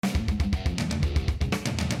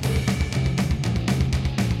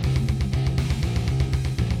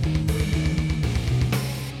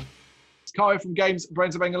Kari from Games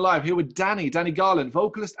Brains of Banging Live, here with Danny Garland,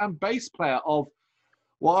 vocalist and bass player of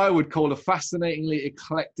what I would call a fascinatingly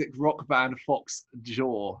eclectic rock band,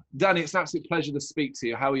 Phoxjaw. Danny, it's an absolute pleasure to speak to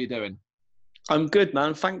you. How are you doing? I'm good,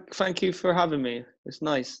 man. Thank you for having me. It's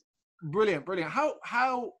nice. Brilliant.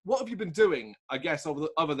 What have you been doing, I guess,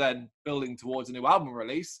 other than building towards a new album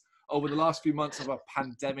release over the last few months of a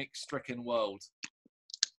pandemic-stricken world?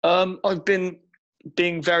 I've been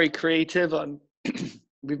being very creative.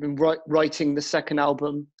 We've been writing the second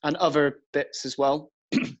album and other bits as well.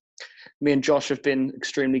 Me and Josh have been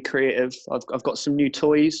extremely creative. I've got some new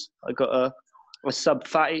toys. I got a Sub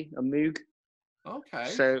Fatty, a Moog. Okay.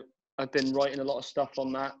 So I've been writing a lot of stuff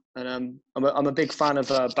on that, and I'm a big fan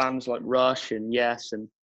of bands like Rush and Yes, and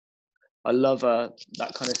I love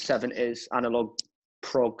that kind of 70s analog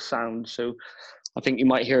prog sound. So I think you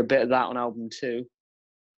might hear a bit of that on album 2.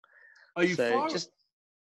 Are you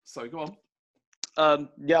Sorry, go on.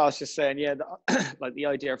 Yeah, I was just saying, yeah, like the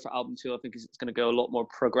idea for album 2, I think it's going to go a lot more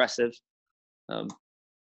progressive,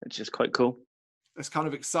 which is quite cool. It's kind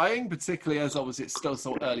of exciting, particularly as obviously it's still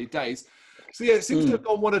so early days. So yeah, it seems to have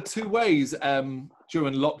gone one of two ways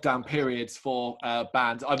during lockdown periods for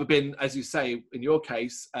bands. Either been, as you say, in your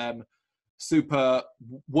case, super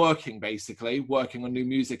working on new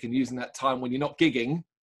music and using that time when you're not gigging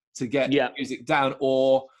to get music down,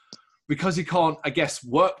 or because you can't, I guess,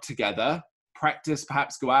 work together, practice,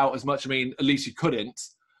 perhaps go out as much. I mean, at least you couldn't,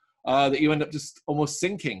 that you end up just almost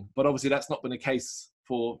sinking. But obviously that's not been the case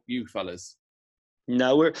for you fellas.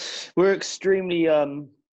 No, we're extremely,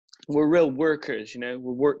 we're real workers, you know,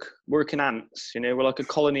 we're working ants, you know, we're like a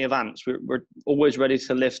colony of ants. We're always ready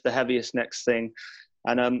to lift the heaviest next thing.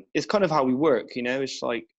 And it's kind of how we work, you know. It's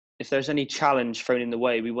like, if there's any challenge thrown in the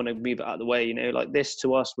way, we want to move it out of the way, you know. Like this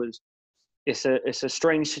to us was, it's a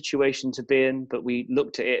strange situation to be in, but we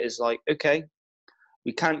looked at it as like, okay,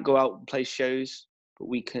 we can't go out and play shows, but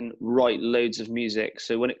we can write loads of music.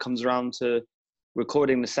 So when it comes around to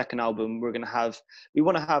recording the second album, we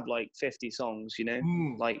want to have like 50 songs, you know.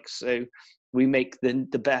 Like, so we make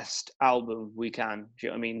the best album we can, do you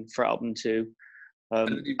know what I mean, for album 2.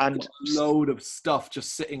 And got a load of stuff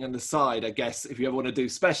just sitting on the side, I guess, if you ever want to do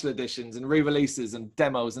special editions and re-releases and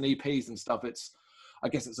demos and EPs and stuff. I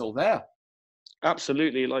guess it's all there.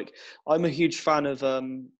 Absolutely. Like, I'm a huge fan of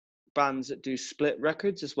bands that do split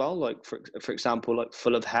records as well. Like, for example, like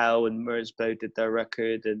Full of Hell and Mersbow did their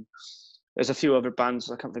record, and there's a few other bands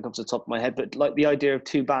I can't think off the top of my head, but like the idea of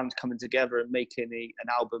 2 bands coming together and making an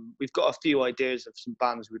album. We've got a few ideas of some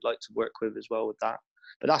bands we'd like to work with as well with that.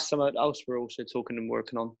 But that's something else we're also talking and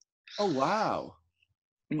working on. Oh, wow.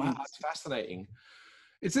 Wow, that's fascinating.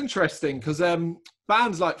 It's interesting because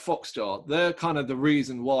bands like Phoxjaw, they're kind of the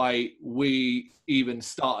reason why we even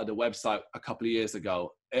started a website a couple of years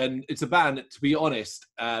ago. And it's a band, to be honest,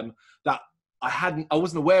 that I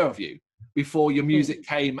wasn't aware of you before your music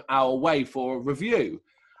came our way for a review.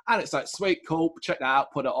 And it's like, sweet, cool, check that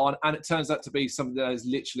out, put it on. And it turns out to be something that is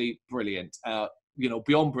literally brilliant, you know,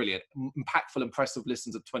 beyond brilliant, impactful, impressive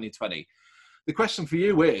listens of 2020. The question for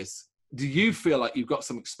you is, do you feel like you've got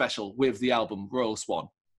something special with the album Royal Swan?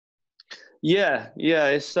 Yeah.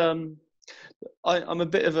 It's I'm a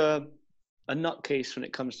bit of a nutcase when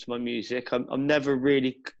it comes to my music. I'm never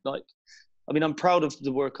really like, I mean, I'm proud of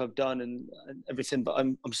the work I've done and everything, but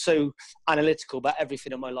I'm so analytical about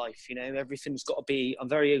everything in my life. You know, everything's got to be. I'm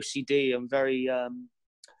very OCD. I'm very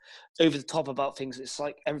over the top about things. It's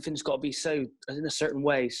like everything's got to be so in a certain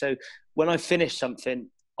way. So when I finish something,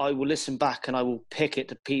 I will listen back and I will pick it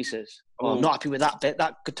to pieces. Oh, I'm not happy with that bit.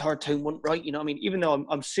 That guitar tone wasn't right. You know what I mean? Even though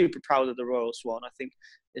I'm super proud of the Royal Swan, I think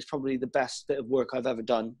it's probably the best bit of work I've ever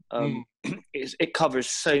done. It covers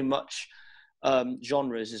so much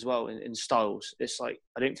genres as well in styles. It's like,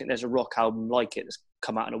 I don't think there's a rock album like it that's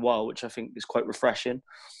come out in a while, which I think is quite refreshing.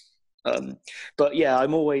 But yeah, I'm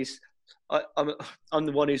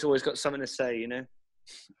the one who's always got something to say, you know.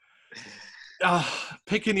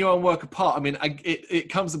 Picking your own work apart, I mean,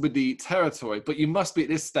 it comes with the territory, but you must be at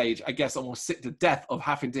this stage, I guess, almost sick to death of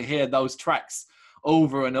having to hear those tracks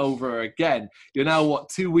over and over again. You're now,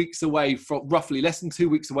 2 weeks away from, roughly less than 2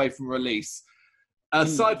 weeks away from release.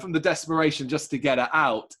 Aside from the desperation just to get it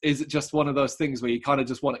out, is it just one of those things where you kind of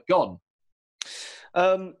just want it gone?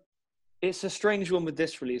 It's a strange one with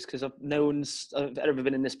this release because I've ever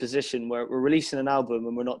been in this position where we're releasing an album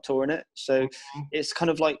and we're not touring it. So it's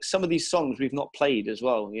kind of like some of these songs we've not played as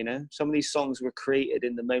well, you know. Some of these songs were created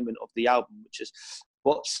in the moment of the album, which is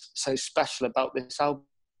what's so special about this album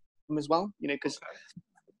as well, you know, because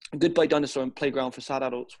Goodbye Dinosaur and Playground for Sad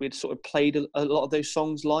Adults, we had sort of played a lot of those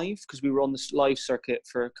songs live because we were on this live circuit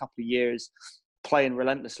for a couple of years playing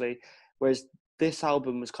relentlessly. Whereas this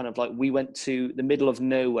album was kind of like, we went to the middle of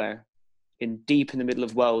nowhere, deep in the middle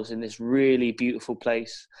of Wales, in this really beautiful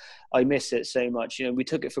place. I miss it so much. You know, we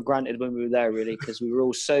took it for granted when we were there, really, because we were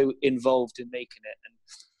all so involved in making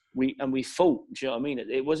it, and we fought. Do you know what I mean?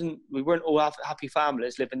 It wasn't, we weren't all happy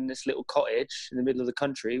families living in this little cottage in the middle of the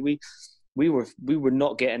country. We were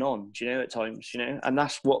not getting on, do you know, at times, you know, and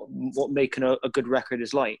that's what making a good record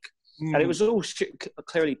is like. And it was all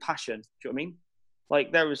clearly passion. Do you know what I mean?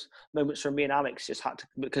 Like, there was moments where me and Alex just had to,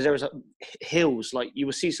 because there was hills, like you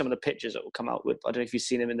will see some of the pictures that will come out with, I don't know if you've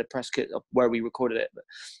seen them in the press kit where we recorded it, but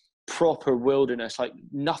proper wilderness, like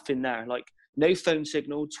nothing there, like no phone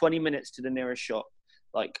signal, 20 minutes to the nearest shop,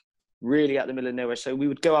 like really at the middle of nowhere. So we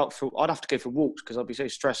would go out I'd have to go for walks because I'd be so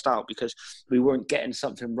stressed out because we weren't getting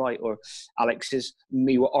something right, or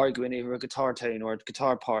me were arguing over a guitar tone or a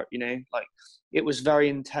guitar part, you know, like it was very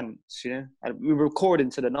intense, you know, and we were recording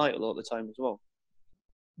to the night a lot of the time as well.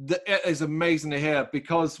 It is amazing to hear,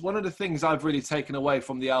 because one of the things I've really taken away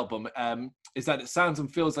from the album is that it sounds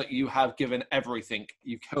and feels like you have given everything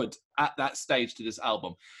you could at that stage to this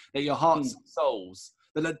album. That your hearts and souls,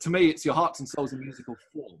 to me, it's your hearts and souls in musical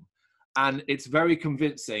form. And it's very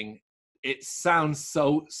convincing. It sounds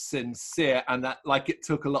so sincere, and that like it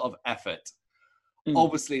took a lot of effort.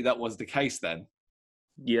 Obviously, that was the case then.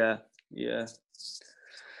 Yeah.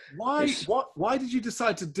 Why did you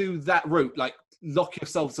decide to do that route? Like, lock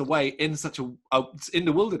yourselves away in such in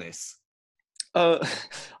the wilderness?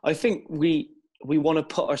 I think we want to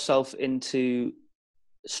put ourselves into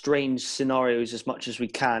strange scenarios as much as we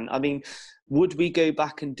can. I mean, would we go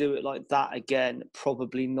back and do it like that again?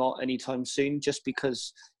 Probably not anytime soon, just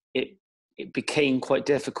because it became quite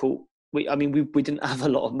difficult. We didn't have a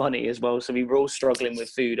lot of money as well, so we were all struggling with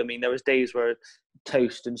food. I mean, there was days where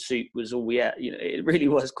toast and soup was all we ate. You know, it really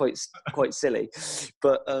was quite silly.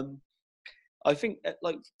 But I think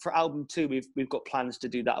like for album 2, we've got plans to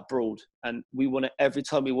do that abroad, and we want to, every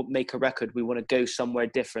time we make a record, we want to go somewhere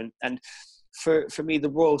different. And for me, the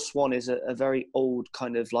Royal Swan is a very old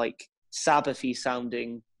kind of like Sabbathy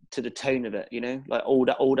sounding to the tone of it, you know, like old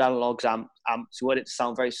analogs amps. We wanted it to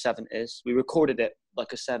sound very 70s. We recorded it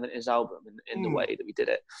like a 70s album in the way that we did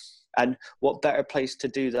it. And what better place to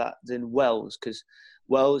do that than Wales? Because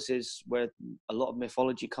Wales is where a lot of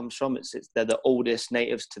mythology comes from. They're the oldest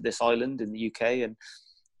natives to this island in the UK, and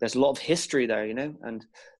there's a lot of history there, you know, and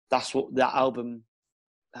that's what that album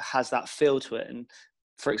has, that feel to it. And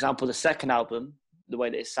for example, the second album, the way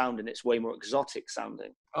that it's sounding, it's way more exotic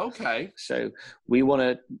sounding. Okay. So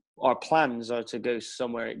our plans are to go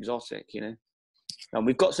somewhere exotic, you know, and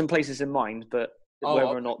we've got some places in mind, but whether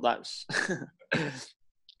or not that's...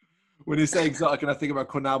 When you say exotic and I think about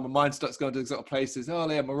Cornell, my mind starts going to exotic places. Oh,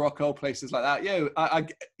 yeah, Morocco, places like that. Yeah,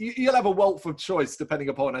 you'll have a wealth of choice depending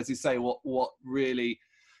upon, as you say, what really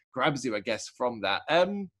grabs you, I guess, from that.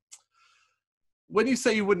 When you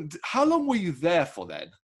say you wouldn't, how long were you there for then?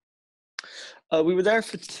 We were there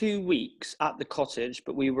for 2 weeks at the cottage,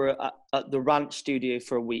 but we were at the ranch studio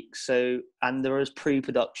for a week. So, and there was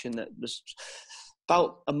pre-production that was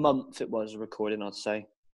about a month. It was recording, I'd say.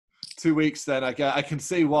 2 weeks then. I can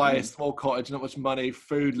see why. A small cottage, not much money,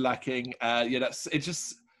 food lacking. It's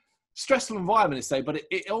just stressful environment, to say, but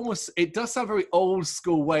it does sound very old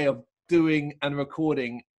school way of doing and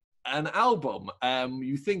recording an album. When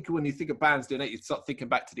you think of bands doing it, you start thinking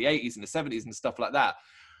back to the 80s and the 70s and stuff like that,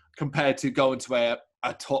 compared to going to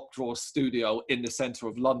a top drawer studio in the center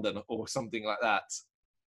of London or something like that.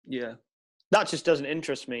 Yeah. That just doesn't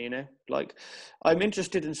interest me, you know. Like, I'm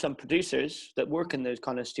interested in some producers that work in those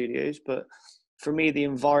kind of studios, but for me, the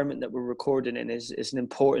environment that we're recording in is an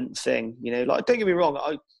important thing, you know. Like, don't get me wrong,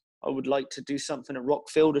 I would like to do something at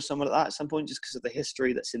Rockfield or something like that at some point, just because of the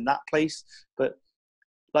history that's in that place. But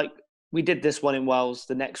like, we did this one in Wales,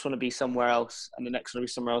 the next one will be somewhere else, and the next one will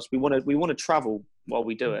be somewhere else. We want to travel while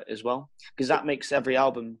we do it as well, because that makes every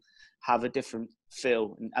album have a different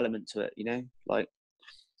feel and element to it, you know. Like,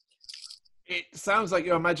 it sounds like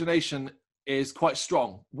your imagination is quite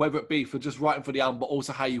strong, whether it be for just writing for the album, but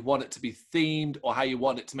also how you want it to be themed or how you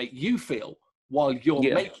want it to make you feel while you're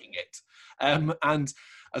making it. And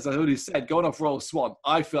as I already said, going off Royal Swan,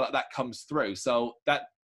 I feel like that comes through. So that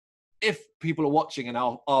if people are watching and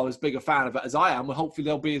are as big a fan of it as I am, well, hopefully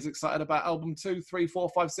they'll be as excited about album 2, 3, 4,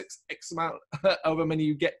 5, 6, X amount, however many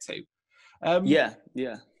you get to. Yeah.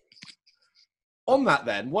 On that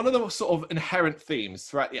then, one of the sort of inherent themes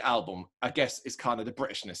throughout the album, I guess, is kind of the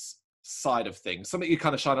Britishness side of things. Something you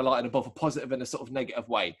kind of shine a light on, both a positive and a sort of negative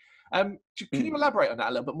way. Can you elaborate on that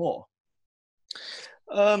a little bit more?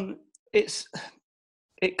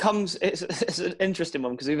 It's an interesting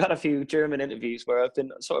one because we've had a few German interviews where I've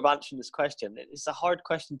been sort of answering this question. It's a hard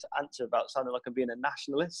question to answer about sounding like I'm being a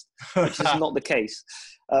nationalist, which is not the case.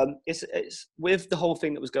 It's with the whole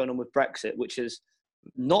thing that was going on with Brexit, which is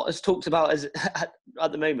not as talked about as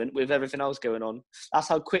at the moment with everything else going on. That's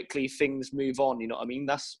how quickly things move on. You know what I mean?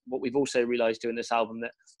 That's what we've also realised doing this album,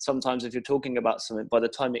 that sometimes if you're talking about something, by the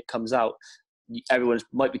time it comes out, everyone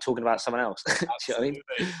might be talking about someone else. Do you know what I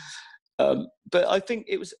mean? But I think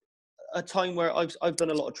it was a time where I've done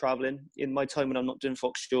a lot of traveling. In my time when I'm not doing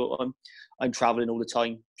Phoxjaw, I'm traveling all the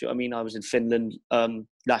time. Do you know what I mean? I was in Finland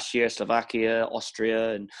last year, Slovakia,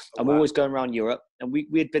 Austria, and I'm always going around Europe. And we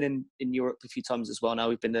had been in Europe a few times as well. Now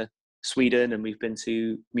we've been to Sweden and we've been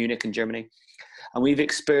to Munich and Germany, and we've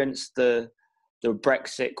experienced the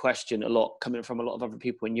Brexit question a lot, coming from a lot of other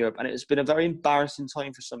people in Europe. And it's been a very embarrassing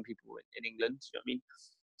time for some people in England. Do you know what I mean?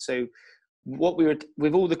 So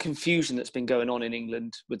with all the confusion that's been going on in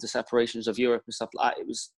England with the separations of Europe and stuff like that, it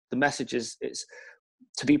was the message is it's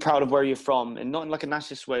to be proud of where you're from, and not in like a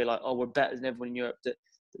nationalist way, like, oh, we're better than everyone in Europe. That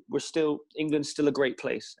England's still a great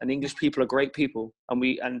place, and English people are great people, and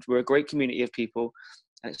we're a great community of people,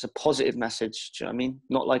 and it's a positive message. Do you know what I mean?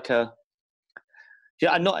 Not like a do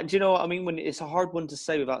you know what I mean? When it's a hard one to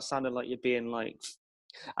say without sounding like you're being like.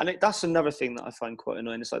 And that's another thing that I find quite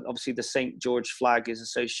annoying. It's like, obviously the St. George flag is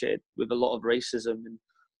associated with a lot of racism, and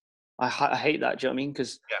I hate that. Do you know what I mean?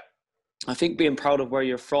 Because I think being proud of where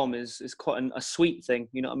you're from is quite a sweet thing.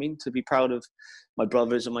 You know what I mean? To be proud of my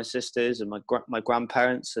brothers and my sisters and my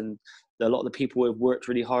grandparents and a lot of the people who have worked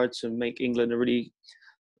really hard to make England a really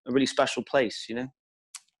special place. You know.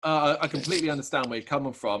 I completely understand where you're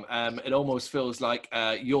coming from. It almost feels like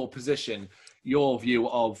your position, your view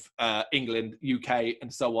of England, UK,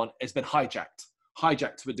 and so on, has been hijacked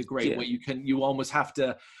to a degree where you almost have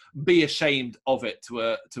to be ashamed of it.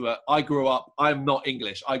 I grew up. I'm not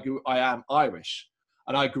English. I am Irish,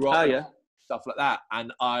 and I grew up with stuff like that.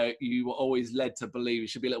 And you were always led to believe you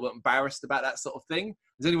should be a little bit embarrassed about that sort of thing.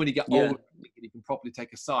 It's only when you get older you can properly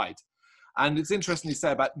take a side. And it's interesting you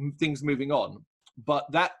say about things moving on.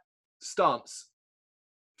 But that stance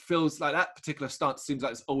feels like that particular stance seems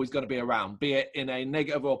like it's always going to be around, be it in a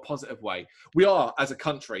negative or positive way. We are, as a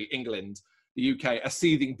country, England, the UK, a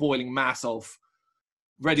seething, boiling mass of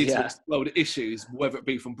ready to explode issues, whether it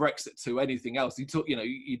be from Brexit to anything else.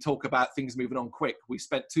 You talk about things moving on quick. We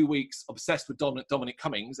spent 2 weeks obsessed with Dominic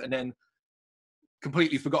Cummings and then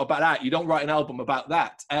completely forgot about that. You don't write an album about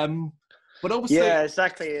that. But obviously... Yeah,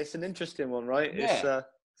 exactly. It's an interesting one, right? Yeah.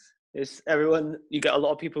 It's everyone. You get a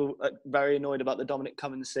lot of people very annoyed about the Dominic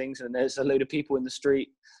Cummings things, and there's a load of people in the street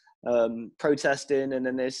protesting, and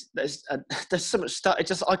then there's so much stuff.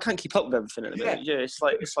 I can't keep up with everything at the minute. Yeah, it's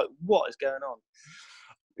like what is going on?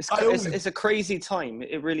 It's a crazy time.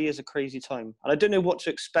 It really is a crazy time, and I don't know what to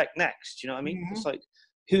expect next. You know what I mean? Mm-hmm. It's like,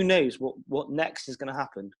 who knows what next is going to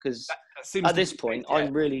happen? Because at this point,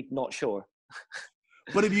 I'm really not sure.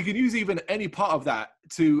 But if you can use even any part of that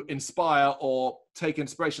to inspire or take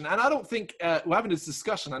inspiration, and I don't think we're having this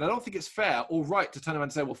discussion, and I don't think it's fair or right to turn around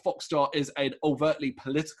and say, well, Phoxjaw is an overtly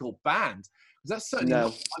political band. Because that's certainly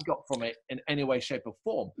not what I got from it in any way, shape or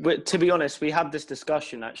form. But to be honest, we had this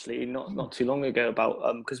discussion actually not too long ago about,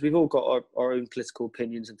 because we've all got our own political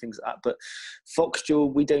opinions and things like that, but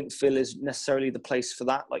Phoxjaw, we don't feel is necessarily the place for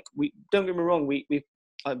that. Like, don't get me wrong,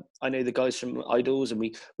 I know the guys from Idols, and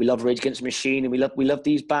we love Rage Against the Machine, and we love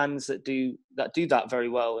these bands that do that very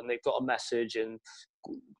well, and they've got a message, and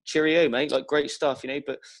cheerio, mate, like great stuff, you know.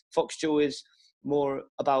 But Phoxjaw is more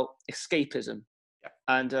about escapism,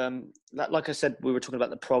 and like I said, we were talking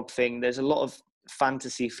about the prog thing. There's a lot of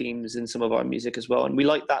fantasy themes in some of our music as well, and we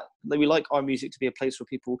like that. We like our music to be a place where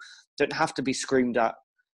people don't have to be screamed at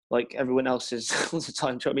like everyone else is all the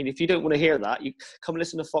time. I mean, if you don't want to hear that, you come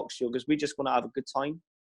listen to Phoxjaw, because we just want to have a good time.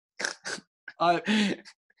 I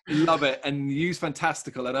love it, and you use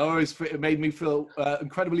fantastical, and it made me feel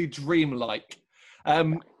incredibly dreamlike.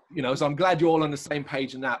 So I'm glad you're all on the same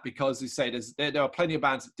page in that, because you say there are plenty of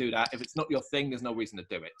bands that do that. If it's not your thing, there's no reason to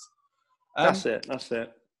do it. That's it.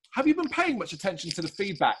 Have you been paying much attention to the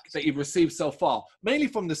feedback that you've received so far? Mainly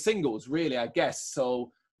from the singles, really, I guess.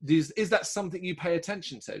 So is that something you pay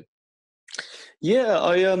attention to?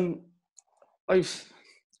 Yeah,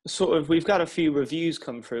 we've got a few reviews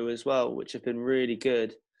come through as well, which have been really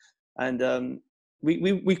good. And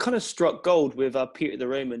we kind of struck gold with Peter the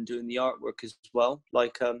Roman doing the artwork as well.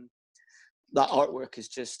 Like, that artwork is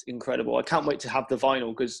just incredible. I can't wait to have the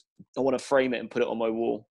vinyl, because I want to frame it and put it on my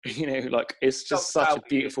wall. You know, like, it's just such a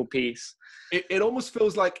beautiful piece. It almost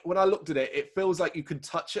feels like, when I looked at it, it feels like you can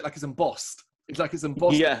touch it, like it's embossed. It's like it's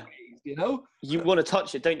embossed. Yeah. you know? You want to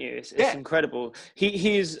touch it, don't you? It's incredible.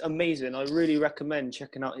 He is amazing. I really recommend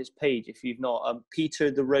checking out his page if you've not.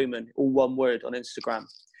 Peter the Roman, all one word, on Instagram.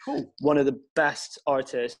 Cool. One of the best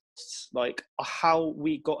artists. Like, how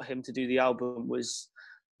we got him to do the album was,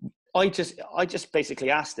 I just basically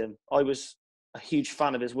asked him. I was a huge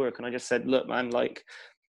fan of his work, and I just said, look, man, like,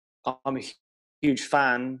 I'm a huge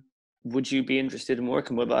fan. Would you be interested in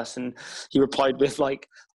working with us? And he replied with, like,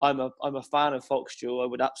 I'm a fan of Phoxjaw. I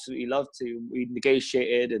would absolutely love to. We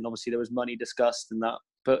negotiated, and obviously there was money discussed and that.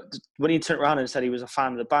 But when he turned around and said he was a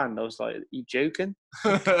fan of the band, I was like, are you joking?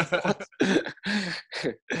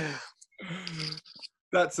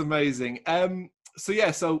 That's amazing.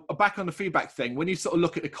 So back on the feedback thing, when you sort of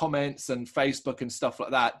look at the comments and Facebook and stuff like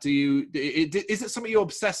that, is it something you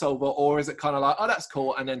obsess over, or is it kind of like, oh, that's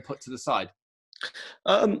cool, and then put to the side?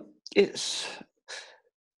 It's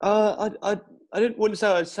I wouldn't say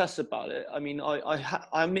I obsess about it. I mean,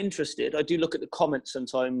 I'm interested. I do look at the comments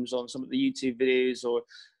sometimes on some of the YouTube videos, or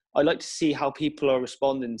I like to see how people are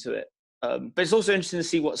responding to it. But it's also interesting to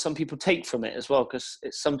see what some people take from it as well, because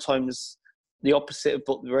it's sometimes the opposite of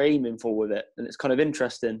what they're aiming for with it, and it's kind of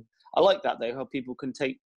interesting. I like that though, how people can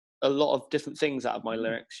take a lot of different things out of my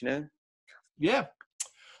lyrics, you know? Yeah.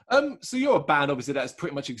 So you're a band, obviously, that has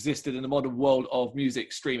pretty much existed in the modern world of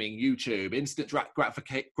music streaming, YouTube, instant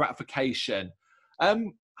gratification.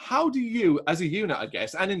 How do you, as a unit, I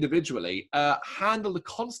guess, and individually, handle the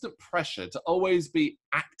constant pressure to always be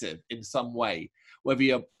active in some way, whether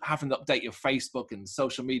you're having to update your Facebook and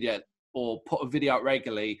social media or put a video out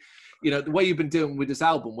regularly? You know, the way you've been doing with this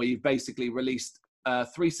album, where you've basically released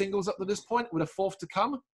 3 singles up to this point, with a 4th to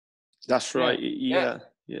come. That's right. Yeah.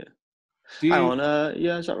 Hang on,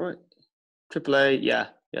 is that right? AAA, yeah,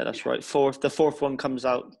 that's right. The fourth one comes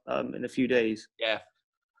out in a few days. Yeah.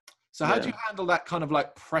 So how do you handle that kind of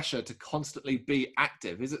like pressure to constantly be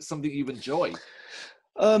active? Is it something you enjoy?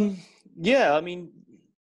 Yeah, I mean,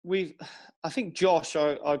 I think Josh,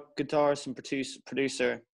 our guitarist and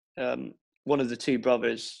producer, one of the 2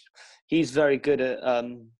 brothers, he's very good at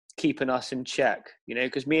keeping us in check, you know,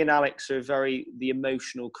 because me and Alex are the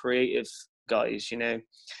emotional, creative guys, you know.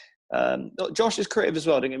 Josh is creative as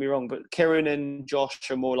well, don't get me wrong, but Kieran and Josh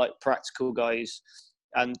are more like practical guys,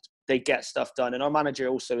 and they get stuff done. And our manager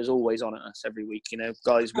also is always on at us every week, you know,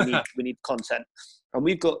 guys, we need content. And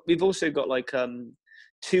we've also got like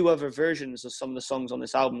 2 other versions of some of the songs on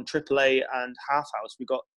this album, AAA and Half House. We've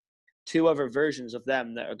got 2 other versions of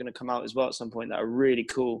them that are going to come out as well at some point that are really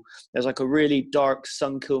cool. There's like a really dark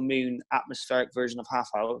Sun Kill Moon atmospheric version of Half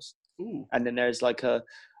House. Ooh. And then there's like a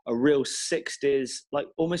real 60s, like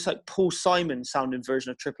almost like Paul Simon sounding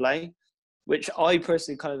version of AAA, which I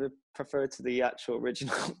personally kind of prefer to the actual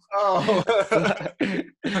original. Oh.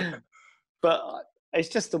 But it's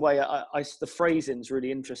just the way the phrasing's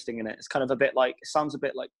really interesting in it. It's kind of it sounds a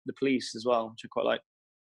bit like The Police as well, which I quite like.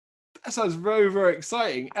 That sounds very, very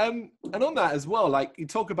exciting. And on that as well, like you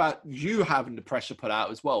talk about you having the pressure put out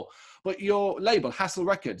as well, but your label, Hassle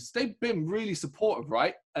Records, they've been really supportive,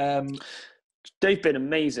 right? They've been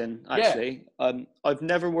amazing, actually. Yeah. I've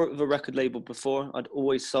never worked with a record label before. I'd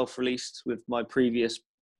always self-released with my previous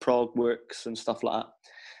prog works and stuff like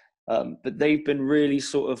that. But they've been really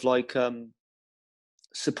sort of like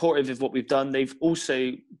supportive of what we've done. They've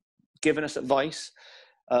also given us advice,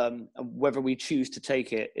 whether we choose to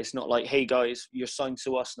take it. It's not like, hey guys, you're signed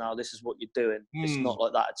to us now, this is what you're doing. It's not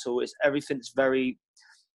like that at all. Everything's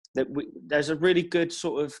there's a really good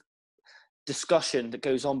sort of discussion that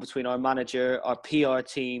goes on between our manager, our PR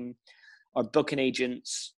team, our booking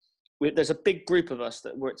agents. There's a big group of us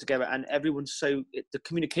that work together, and everyone's the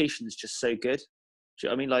communication is just so good. Do you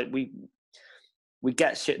know what I mean? Like we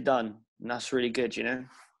get shit done, and that's really good, you know?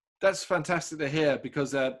 That's fantastic to hear,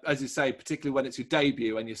 because as you say, particularly when it's your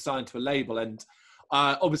debut and you're signed to a label, and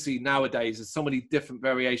obviously nowadays there's so many different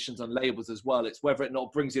variations on labels as well. It's whether it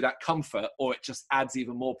not brings you that comfort or it just adds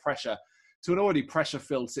even more pressure to an already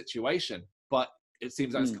pressure-filled situation. But it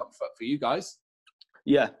seems that's comfort for you guys.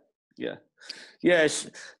 Yeah.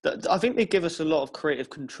 I think they give us a lot of creative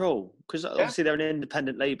control, because obviously they're an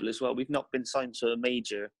independent label as well. We've not been signed to a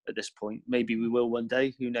major at this point. Maybe we will one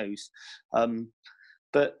day. Who knows?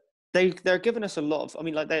 But they're giving us a lot of. I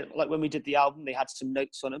mean, like when we did the album, they had some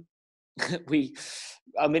notes on them.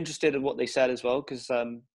 I'm interested in what they said as well, because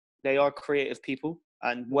they are creative people,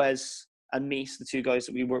 and Wes and Mies, the 2 guys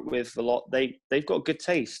that we work with a lot, they've got good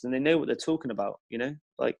taste and they know what they're talking about, you know?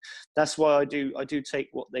 Like, that's why I do take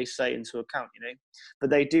what they say into account, you know? But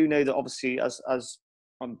they do know that obviously as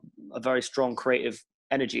I'm a very strong creative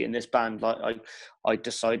energy in this band, like I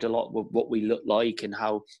decide a lot what we look like and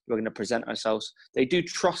how we're going to present ourselves. They do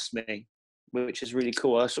trust me which is really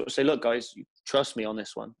cool. I sort of say, look, guys, you trust me on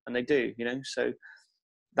this one. And they do, you know, so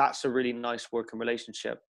that's a really nice working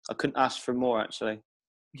relationship. I couldn't ask for more, actually.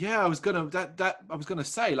 Yeah, I was gonna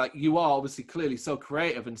say, like, you are obviously clearly so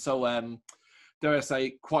creative and so dare I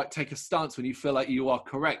say, quite take a stance when you feel like you are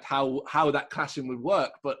correct, how that clashing would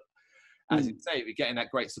work. But as you say, if you're getting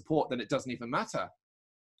that great support, then it doesn't even matter.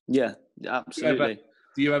 Yeah, absolutely.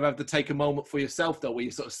 Do you ever have to take a moment for yourself though, where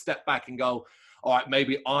you sort of step back and go, all right,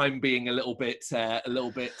 maybe I'm being a little bit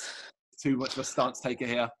too much of a stance taker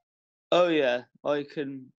here? Oh yeah, I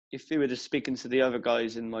can. If we were just speaking to the other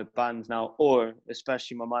guys in my band now, or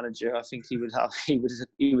especially my manager, I think he would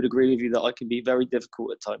agree with you that I can be very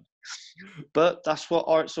difficult at times. But that's what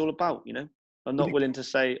art's all about, you know. I'm not willing to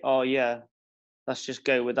say, oh yeah, let's just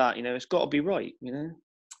go with that. You know, it's got to be right, you know.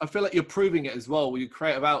 I feel like you're proving it as well with your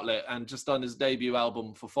creative outlet, and just on his debut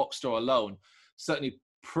album for Phoxjaw alone, certainly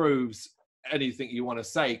proves anything you want to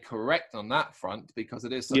say correct on that front, because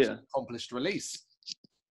it is such an accomplished release.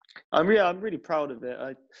 I'm really proud of it.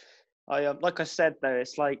 I like I said there,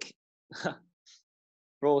 it's like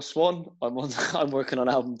Royal Swan. I'm working on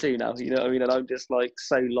album 2 now. You know what I mean? And I'm just like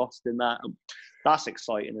so lost in that. That's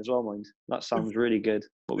exciting as well, mind. That sounds really good.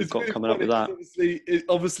 What we've got coming up with that.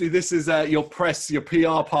 Obviously, this is your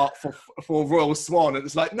PR part for Royal Swan, and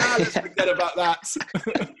it's like, nah, let's forget about that.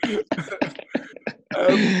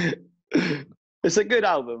 It's a good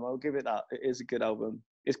album. I'll give it that. It is a good album.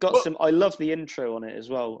 It's got some. I love the intro on it as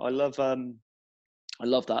well. I love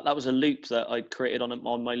that. That was a loop that I created on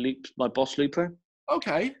my Boss looper.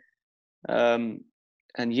 Okay.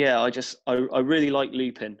 And yeah, I really like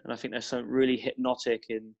looping, and I think there's something really hypnotic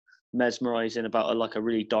and mesmerizing about a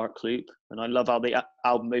really dark loop. And I love how the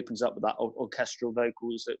album opens up with that orchestral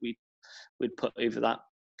vocals that we'd put over that.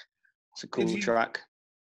 It's a cool track.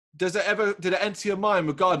 Did it enter your mind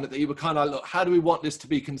regarding it that you were kind of like, look, how do we want this to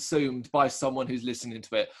be consumed by someone who's listening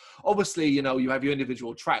to it? Obviously, you know, you have your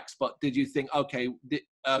individual tracks, but did you think, okay,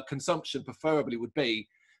 consumption preferably would be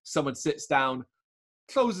someone sits down,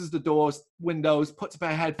 closes the doors, windows, puts a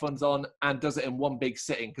pair of headphones on, and does it in one big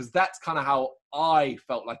sitting? Because that's kind of how I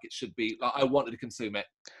felt like it should be. Like, I wanted to consume it.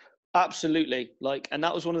 Absolutely. And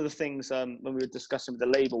that was one of the things when we were discussing with the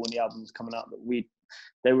label when the album was coming out, that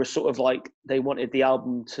they were sort of like, they wanted the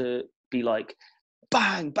album to be like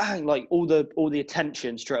bang, bang, like all the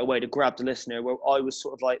attention straight away to grab the listener, where I was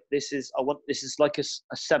sort of like, this is like a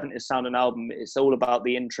 70s sounding album. It's all about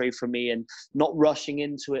the intro for me and not rushing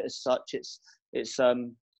into it as such. It's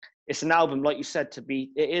an album, like you said,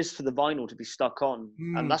 it is for the vinyl to be stuck on.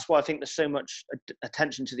 And that's why I think there's so much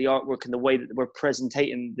attention to the artwork and the way that we're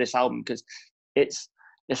presenting this album, because it's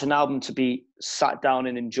an album to be sat down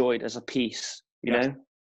and enjoyed as a piece, you know,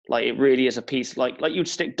 like it really is a piece, like you'd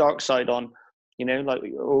stick Dark Side on, you know, like,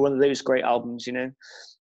 or one of those great albums, you know.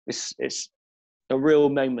 It's a real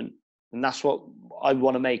moment, and that's what I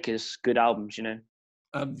want to make, is good albums, you know.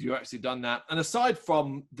 You've actually done that. And aside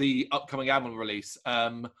from the upcoming album release,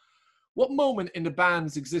 what moment in the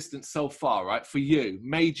band's existence so far, right, for you,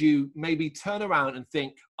 made you maybe turn around and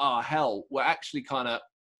think, hell, we're actually kind of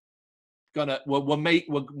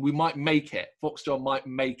we might make it. Phoxjaw might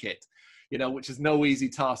make it, you know, which is no easy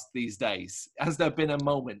task these days. Has there been a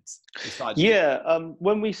moment besides? Yeah,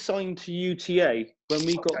 when we signed to UTA, when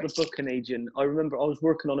we got the booking agent, I remember I was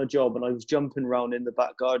working on a job and I was jumping around in the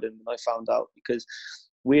back garden, and I found out, because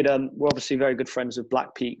we're obviously very good friends with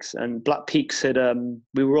Black Peaks, and Black Peaks had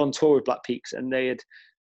we were on tour with Black Peaks, and they had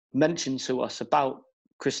mentioned to us about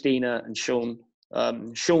Christina and Sean.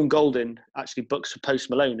 Sean Golden actually books for Post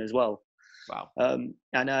Malone as well. Wow.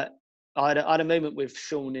 And I had a moment with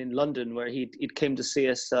Sean in London where he'd came to see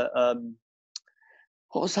us at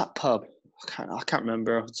what was that pub? I can't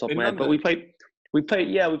remember off the top of my head, but we played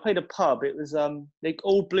a pub. It was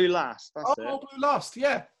Old Blue Last. That's it. Old Blue Last,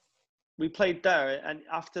 yeah. We played there, and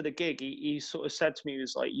after the gig, he sort of said to me, he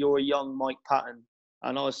was like, "You're a young Mike Patton,"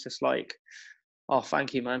 and I was just like, "Oh,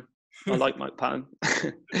 thank you, man. I like Mike Patton."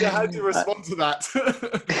 Yeah, how do you respond to that?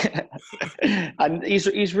 And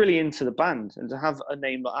he's really into the band, and to have a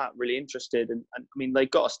name like that, really interested. And I mean, they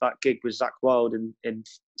got us that gig with Zach Wilde in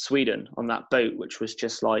Sweden on that boat, which was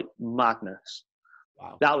just like madness.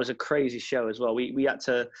 Wow. That was a crazy show as well.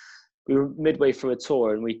 We were midway through a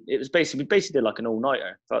tour, and we basically did like an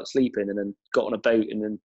all-nighter, without sleeping, and then got on a boat and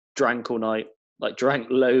then drank all night. Like, drank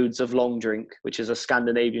loads of long drink, which is a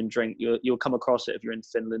Scandinavian drink. You'll come across it if you're in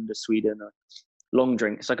Finland or Sweden. Long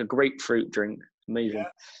drink. It's like a grapefruit drink. Amazing. Yeah.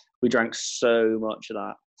 We drank so much of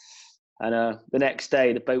that. And the next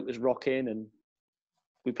day, the boat was rocking, and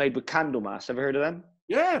we played with Candlemass. Ever heard of them?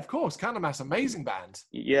 Yeah, of course. Candlemass, amazing band.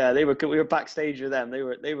 Yeah, they were good. We were backstage with them. They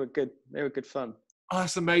were good. They were good fun. Oh,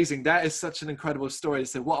 that's amazing. That is such an incredible story to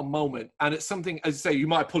say. What a moment. And it's something, as you say, you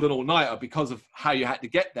might pull an all-nighter because of how you had to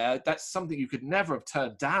get there. That's something you could never have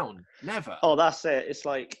turned down. Never. Oh, that's it. It's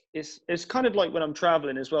like it's kind of like when I'm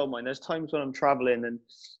traveling as well, mine. There's times when I'm traveling and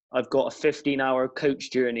I've got a 15-hour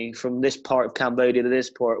coach journey from this part of Cambodia to this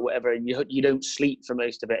part, whatever, and you don't sleep for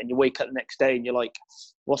most of it, and you wake up the next day and you're like,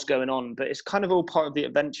 what's going on? But it's kind of all part of the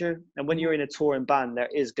adventure. And when you're in a touring band, there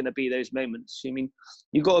is going to be those moments. I mean,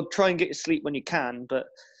 you got to try and get your sleep when you can, but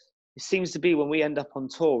it seems to be when we end up on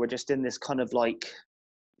tour, we're just in this kind of like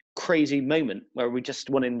crazy moment where we just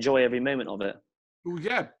want to enjoy every moment of it. Well,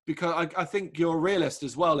 yeah, because I think you're a realist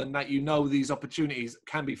as well, in that these opportunities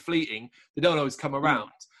can be fleeting. They don't always come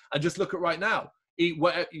around. And just look at right now. You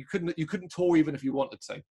couldn't tour even if you wanted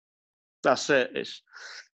to. That's it.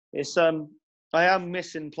 It's I am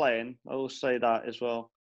missing playing. I will say that as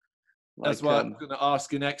well. That's what I'm going to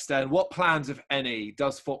ask you next then. What plans, if any,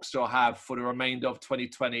 does Phoxjaw have for the remainder of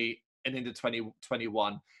 2020 and into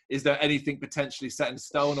 2021? Is there anything potentially set in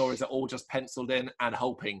stone, or is it all just penciled in and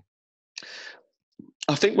hoping?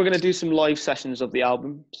 I think we're going to do some live sessions of the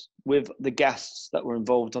albums with the guests that were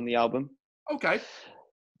involved on the album. Okay.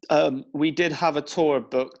 We did have a tour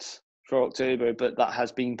booked for October, but that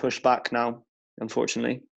has been pushed back now,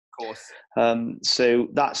 unfortunately. Of course. So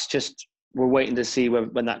that's just, we're waiting to see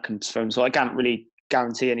when that comes from. So I can't really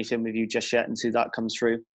guarantee anything with you just yet until that comes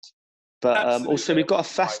through. But also we've got a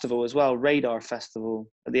festival as well, Radar Festival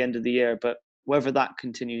at the end of the year, but whether that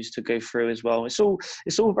continues to go through as well. It's all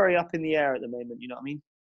very up in the air at the moment, you know what I mean?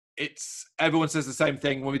 Everyone says the same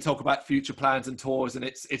thing when we talk about future plans and tours, and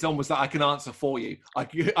it's almost like I can answer for you. I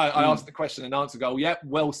ask the question and answer, go, yep,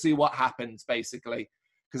 we'll see what happens, basically,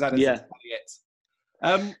 because that is exactly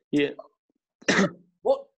it.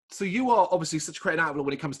 So you are obviously such a creative outlet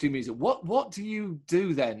when it comes to music. What do you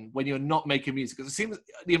do then when you're not making music? Because it seems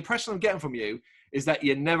the impression I'm getting from you is that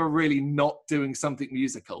you're never really not doing something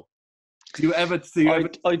musical. Do you ever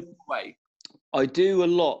way? I do a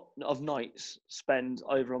lot of nights spend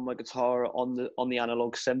either on my guitar or on the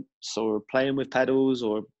analog synths or playing with pedals,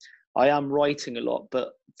 or I am writing a lot.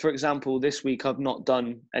 But for example, this week I've not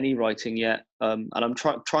done any writing yet, and I'm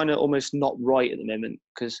trying to almost not write at the moment,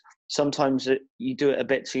 because sometimes you do it a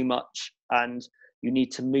bit too much and you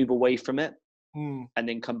need to move away from it and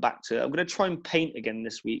then come back to it. I'm going to try and paint again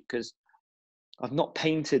this week because I've not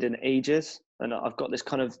painted in ages, and I've got this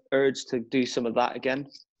kind of urge to do some of that again.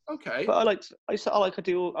 Okay. But I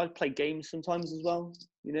play games sometimes as well,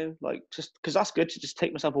 you know, like just because that's good to just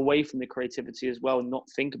take myself away from the creativity as well and not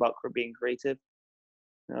think about being creative.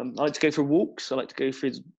 I like to go for walks. I like to go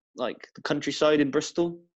through like the countryside in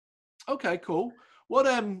Bristol. Okay, cool. What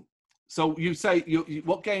so you say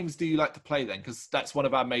what games do you like to play then? Because that's one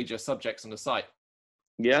of our major subjects on the site.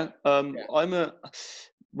 Yeah.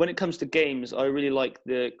 When it comes to games, I really like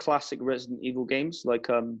the classic Resident Evil games. Like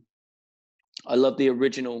I love the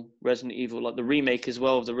original Resident Evil, like the remake as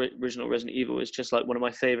well of the original Resident Evil is just like one of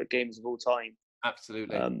my favorite games of all time.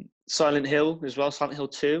 Absolutely. Silent Hill as well, Silent Hill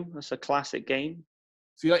 2. That's a classic game.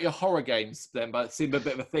 So you like your horror games then, but it seemed a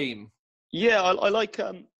bit of a theme. Yeah, I like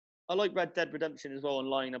Red Dead Redemption as well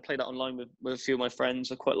online. I play that online with a few of my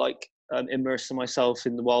friends. I quite like immersing myself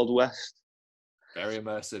in the Wild West. Very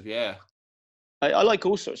immersive, yeah. I like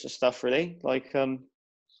all sorts of stuff really. Like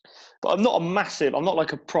but I'm not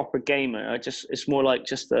like a proper gamer. It's more like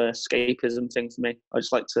just a escapism thing for me. I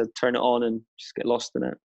just like to turn it on and just get lost in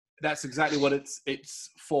it. That's exactly what it's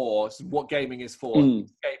for. It's what gaming is for.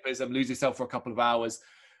 Escapism, lose yourself for a couple of hours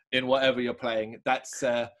in whatever you're playing. That's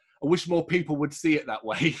I wish more people would see it that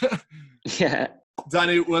way. Yeah.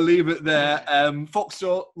 Danny, we'll leave it there.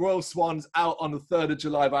 Phoxjaw, Royal Swans out on the 3rd of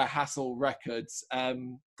July by Hassel Records.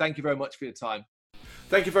 Thank you very much for your time.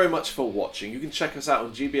 Thank you very much for watching. You can check us out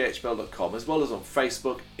on gbhbl.com as well as on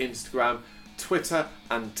Facebook, Instagram, Twitter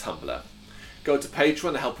and Tumblr. Go to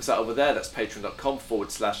Patreon to help us out over there. That's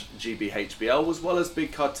patreon.com/GBHBL, as well as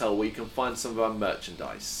Big Cartel, where you can find some of our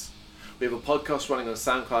merchandise. We have a podcast running on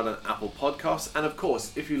SoundCloud and Apple Podcasts. And of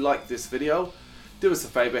course, if you like this video, do us a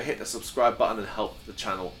favour, hit the subscribe button and help the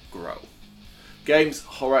channel grow. Games,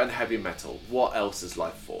 horror and heavy metal. What else is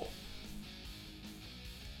life for?